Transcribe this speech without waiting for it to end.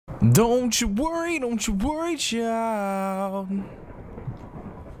Don't you worry, child.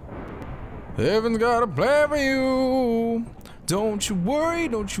 Heaven's got a plan for you. Don't you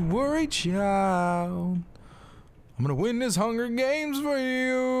worry, child. I'm gonna win this Hunger Games for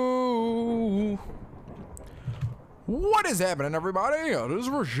you. What is happening, everybody? This is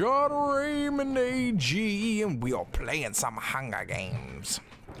xRpMx13's AG, and we are playing some Hunger Games.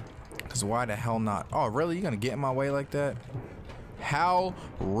 Cause why the hell not? Oh, really? You gonna get in my way like that? How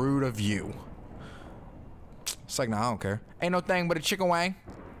rude of you. It's like, nah, I don't care. Ain't no thing but a chicken wing.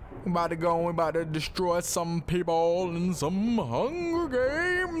 We about to go and we about to destroy some people in some Hunger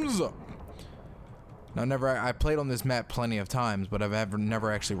Games. Now, I played on this map plenty of times, but I've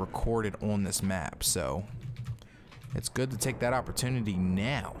never actually recorded on this map, so it's good to take that opportunity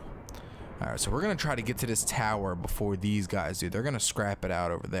now. Alright, so we're gonna try to get to this tower before these guys do. They're gonna scrap it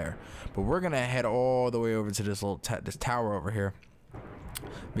out over there, but we're gonna head all the way over to this little this tower over here,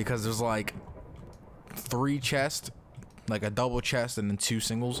 because there's like 3 chests, like a double chest and then 2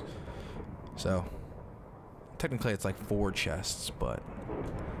 singles. So technically it's like 4 chests, but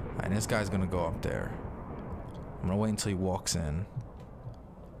and this guy's gonna go up there. I'm gonna wait until he walks in.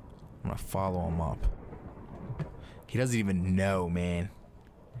 I'm gonna follow him up. He doesn't even know, man.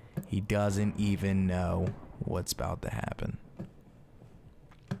 He doesn't even know what's about to happen.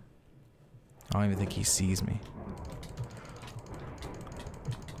 I don't even think he sees me.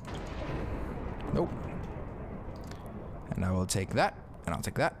 Nope. And I will take that, and I'll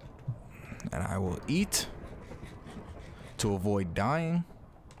take that, and I will eat to avoid dying.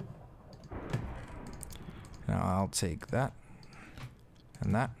 And I'll take that,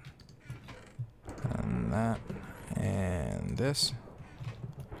 and that, and that, and this.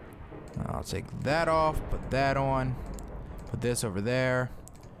 I'll take that off, put that on, put this over there,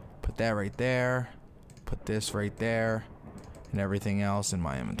 put that right there, put this right there, and everything else in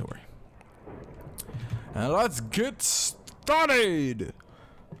my inventory. And let's get started!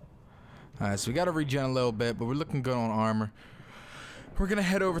 Alright, so we gotta regen a little bit, but we're looking good on armor. We're gonna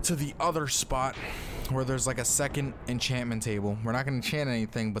head over to the other spot where there's like a second enchantment table. We're not gonna enchant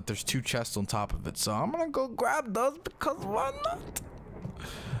anything, but there's 2 chests on top of it, so I'm gonna go grab those because why not?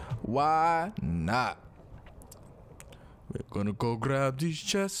 Why not? We're gonna go grab these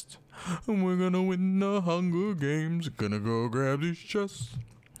chests, and we're gonna win the Hunger Games. Gonna go grab these chests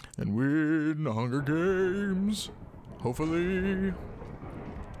and win the Hunger Games, hopefully.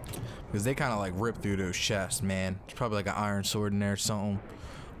 Because they kind of like rip through those chests, man. There's probably like an iron sword in there or something.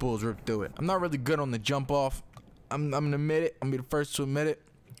 Bulls rip through it. I'm not really good on the jump off. I'm gonna admit it. I'm gonna be the first to admit it.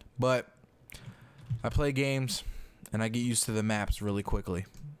 But I play games and I get used to the maps really quickly.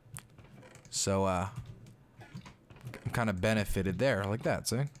 So I'm kind of benefited there, like that.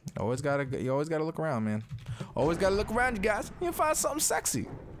 See, you always gotta look around, man. Always gotta look around, you guys. You'll find something sexy,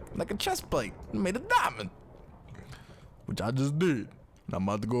 like a chest plate made of diamond, which I just did. And I'm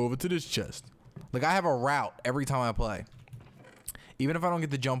about to go over to this chest. Like, I have a route every time I play, even if I don't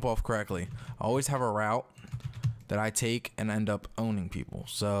get the jump off correctly. I always have a route that I take and end up owning people.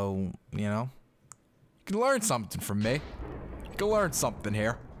 So you know, you can learn something from me. You can learn something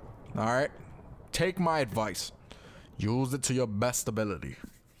here. All right. Take my advice. Use it to your best ability.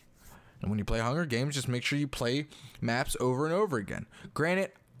 And when you play Hunger Games, just make sure you play maps over and over again.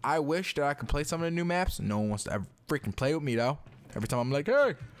 Granted, I wish that I could play some of the new maps. No one wants to ever freaking play with me, though. Every time I'm like,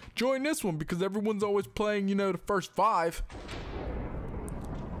 hey, join this one, because everyone's always playing, you know, the first 5.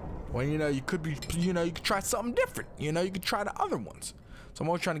 Well, you know, you could be, you know, you could try something different. You know, you could try the other ones. So I'm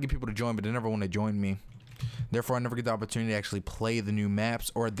always trying to get people to join, but they never want to join me. Therefore, I never get the opportunity to actually play the new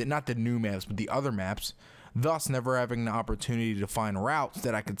maps, or not the new maps, but the other maps, thus never having the opportunity to find routes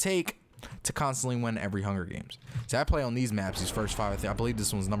that I could take to constantly win every Hunger Games. So I play on these maps, these first 5. I believe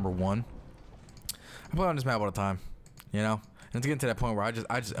this one's number 1. I play on this map all the time, you know? And to get to that point where I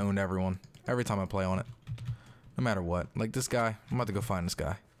just owned everyone every time I play on it, no matter what. Like this guy, I'm about to go find this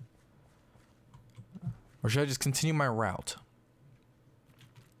guy. Or should I just continue my route?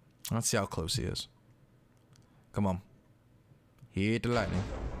 Let's see how close he is. Come on. Hit the lightning.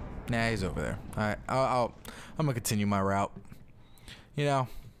 Nah, he's over there. Alright, I'm gonna continue my route. You know,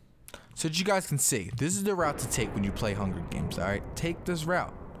 so that you guys can see, this is the route to take when you play Hunger Games, alright? Take this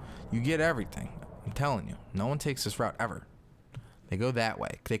route. You get everything. I'm telling you. No one takes this route ever. They go that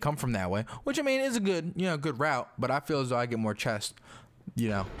way. They come from that way, which I mean is a good, you know, good route, but I feel as though I get more chests, you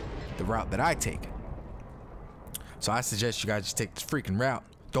know, the route that I take. So I suggest you guys just take this freaking route.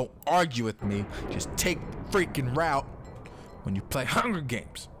 Don't argue with me. Just take the freaking route when you play Hunger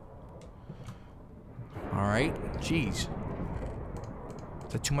Games. Alright? Jeez.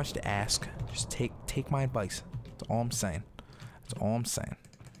 Is that too much to ask? Just take my advice. That's all I'm saying. That's all I'm saying.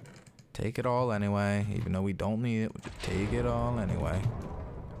 Take it all anyway. Even though we don't need it, we just take it all anyway.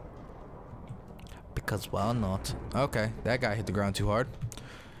 Because why not? Okay, that guy hit the ground too hard.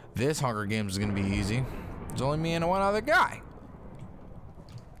 This Hunger Games is gonna be easy. There's only me and one other guy.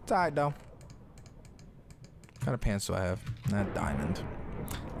 It's alright though. What kind of pants do I have? That diamond.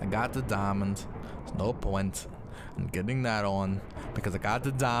 I got the diamond. There's no point in getting that on because I got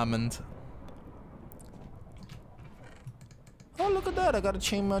the diamond. Oh, look at that. I got a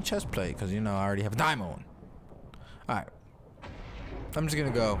chainmail chest plate because, you know, I already have a diamond on. Alright. I'm just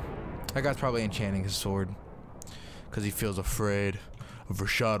gonna go. That guy's probably enchanting his sword because he feels afraid of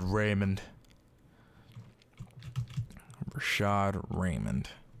Rashad Raymond. Rashad Raymond.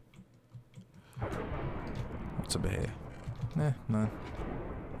 What's up here? None.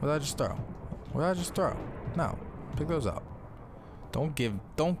 What did I just throw? What did I just throw? No. Pick those up. Don't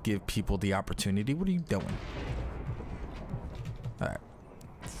give people the opportunity. What are you doing? Alright.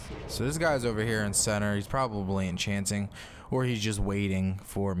 So this guy's over here in center. He's probably enchanting. Or he's just waiting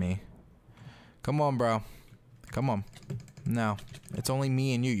for me. Come on, bro. Come on. No. It's only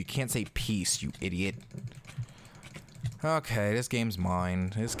me and you. You can't say peace, you idiot. Okay, this game's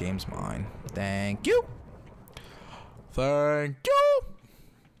mine. This game's mine. Thank you. Thank you.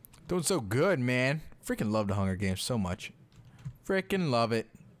 Doing so good, man. Freaking love the Hunger Games so much. Freaking love it.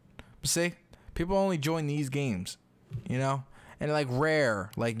 But see, people only join these games, you know? And like rare,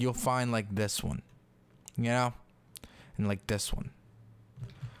 like you'll find like this one, you know? And like this one.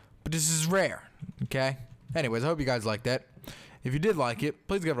 But this is rare, okay? Anyways, I hope you guys liked that. If you did like it,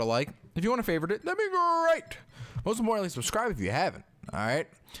 please give it a like. If you want to favorite it, that'd be great. Most importantly, subscribe if you haven't, alright?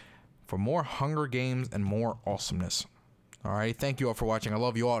 For more Hunger Games and more awesomeness. Alright, thank you all for watching. I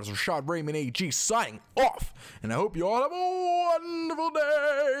love you all. It's Rashad Raymond AG signing off. And I hope you all have a wonderful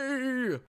day.